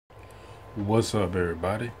What's up,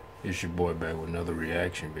 everybody? It's your boy back with another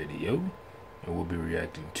reaction video, and we'll be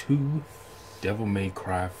reacting to Devil May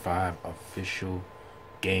Cry 5 official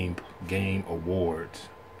game awards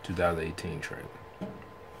 2018 trailer.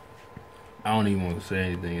 I don't even want to say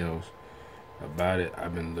anything else about it.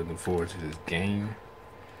 I've been looking forward to this game.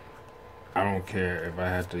 I don't care if I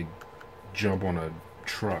have to jump on a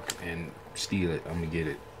truck and steal it. I'm gonna get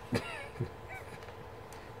it.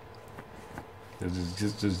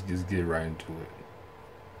 Just get right into it.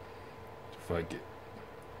 Fuck it.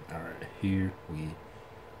 Alright, here we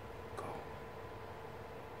go.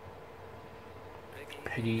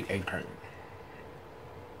 Peggy 18.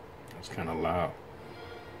 That's kind of loud.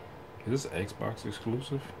 Is this Xbox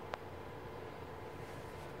exclusive?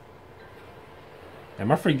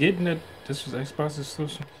 Am I forgetting that this was Xbox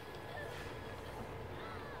exclusive?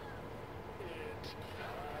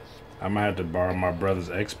 I might have to borrow my brother's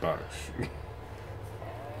Xbox.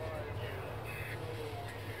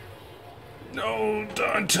 No,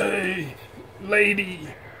 Dante! Lady!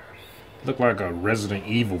 Look like a Resident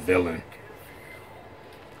Evil villain.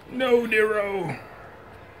 No, Nero!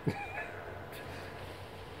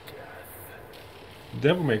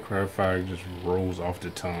 Devil May Cry 5 just rolls off the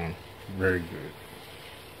tongue. Very good.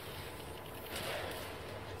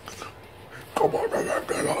 Come on,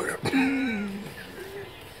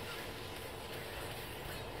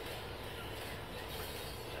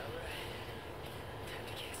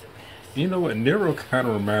 you know what? Nero kind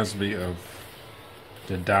of reminds me of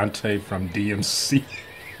the Dante from DMC.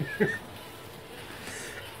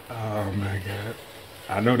 Oh my god.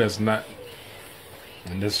 I know that's not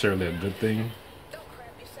necessarily a good thing.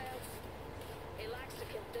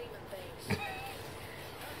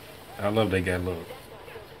 I love they got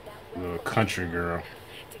little country girl.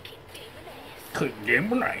 Could get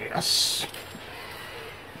my ass.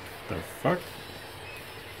 The fuck?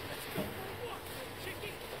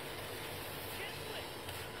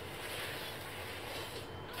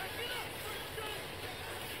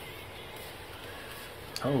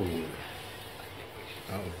 Oh.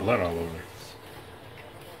 Oh, blood all over.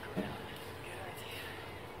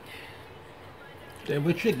 That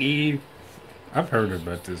what you give? I've heard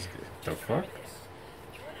about this. The fuck?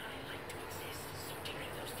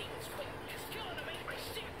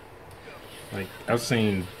 Like, I've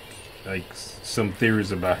seen like some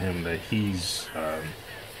theories about him that he has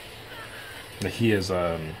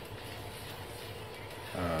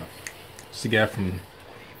it's the guy from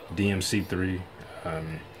DMC3,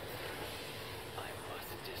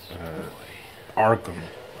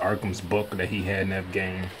 Arkham's book that he had in that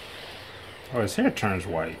game. Oh, his hair turns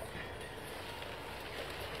white.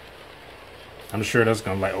 I'm sure that's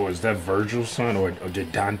gonna like, oh, is that Virgil's son, or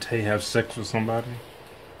did Dante have sex with somebody?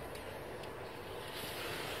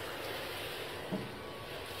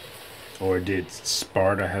 Or did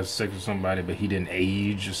Sparta have sex with somebody, but he didn't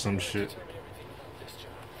age or some shit?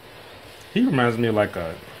 He reminds me of like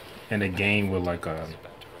in a game with like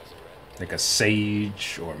a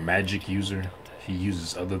sage or magic user. He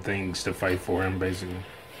uses other things to fight for him, basically.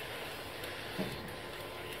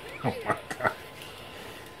 Oh my god.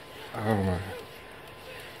 Oh my.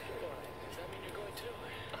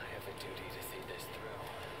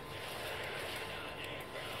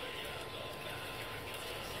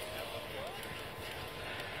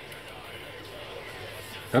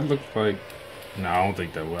 That looked like... No, I don't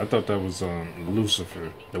think that was. I thought that was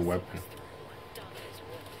Lucifer, the weapon.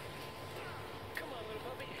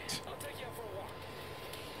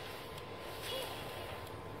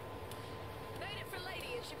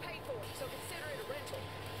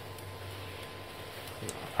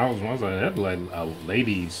 I was like, that'd like a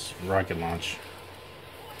lady's rocket launch.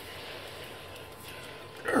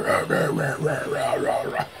 Oh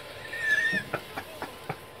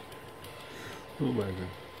my god.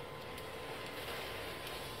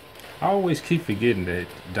 I always keep forgetting that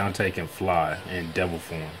Dante can fly in devil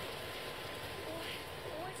form.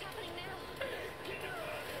 What's happening now?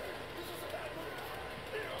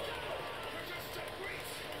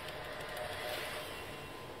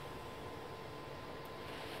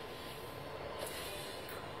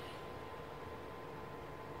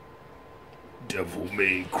 Devil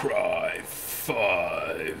May Cry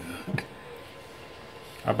 5.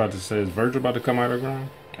 I'm about to say, is Virgil about to come out of the ground?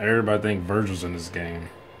 Everybody think Virgil's in this game.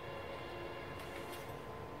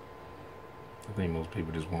 I think most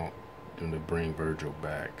people just want them to bring Virgil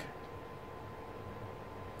back.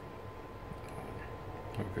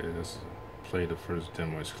 Okay, let's play the first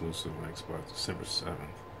demo exclusive on Xbox December 7th.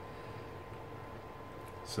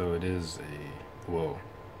 So it is well,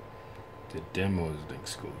 the demo is the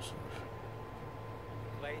exclusive.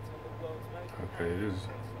 Okay, it is.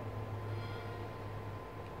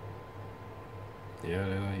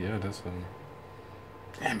 Yeah, that's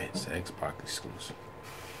damn it, it's an Xbox exclusive.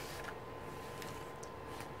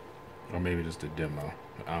 Or maybe just a demo.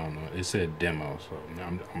 I don't know. It said demo, so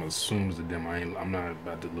I'm gonna assume it's a demo. I'm not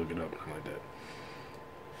about to look it up nothing like that.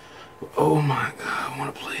 But, oh my god, I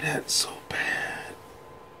want to play that so bad.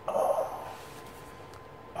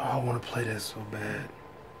 I want to play that so bad.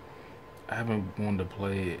 I haven't wanted to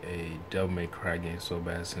play a Devil May Cry game so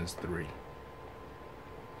bad since 3.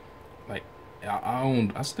 Like,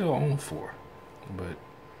 I still own 4, but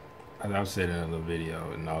I've said in another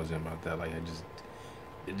video and I was about that. Like, I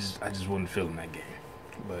just wasn't feeling that game.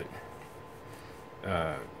 But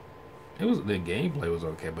the gameplay was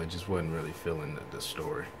okay, but just wasn't really feeling the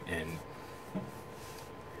story. And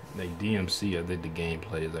like DMC, I think the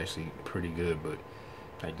gameplay is actually pretty good, but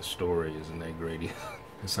like the story isn't that great.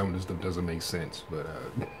 And some of this stuff doesn't make sense.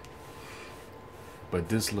 But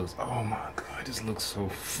this looks, oh my god, this looks so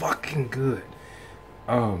fucking good.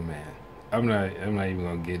 Oh man, I'm not even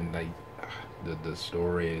gonna get in like the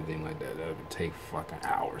story or anything like that. That would take fucking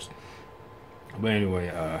hours. But anyway,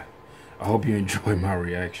 I hope you enjoyed my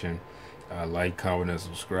reaction. Like, comment, and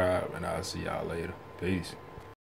subscribe, and I'll see y'all later. Peace.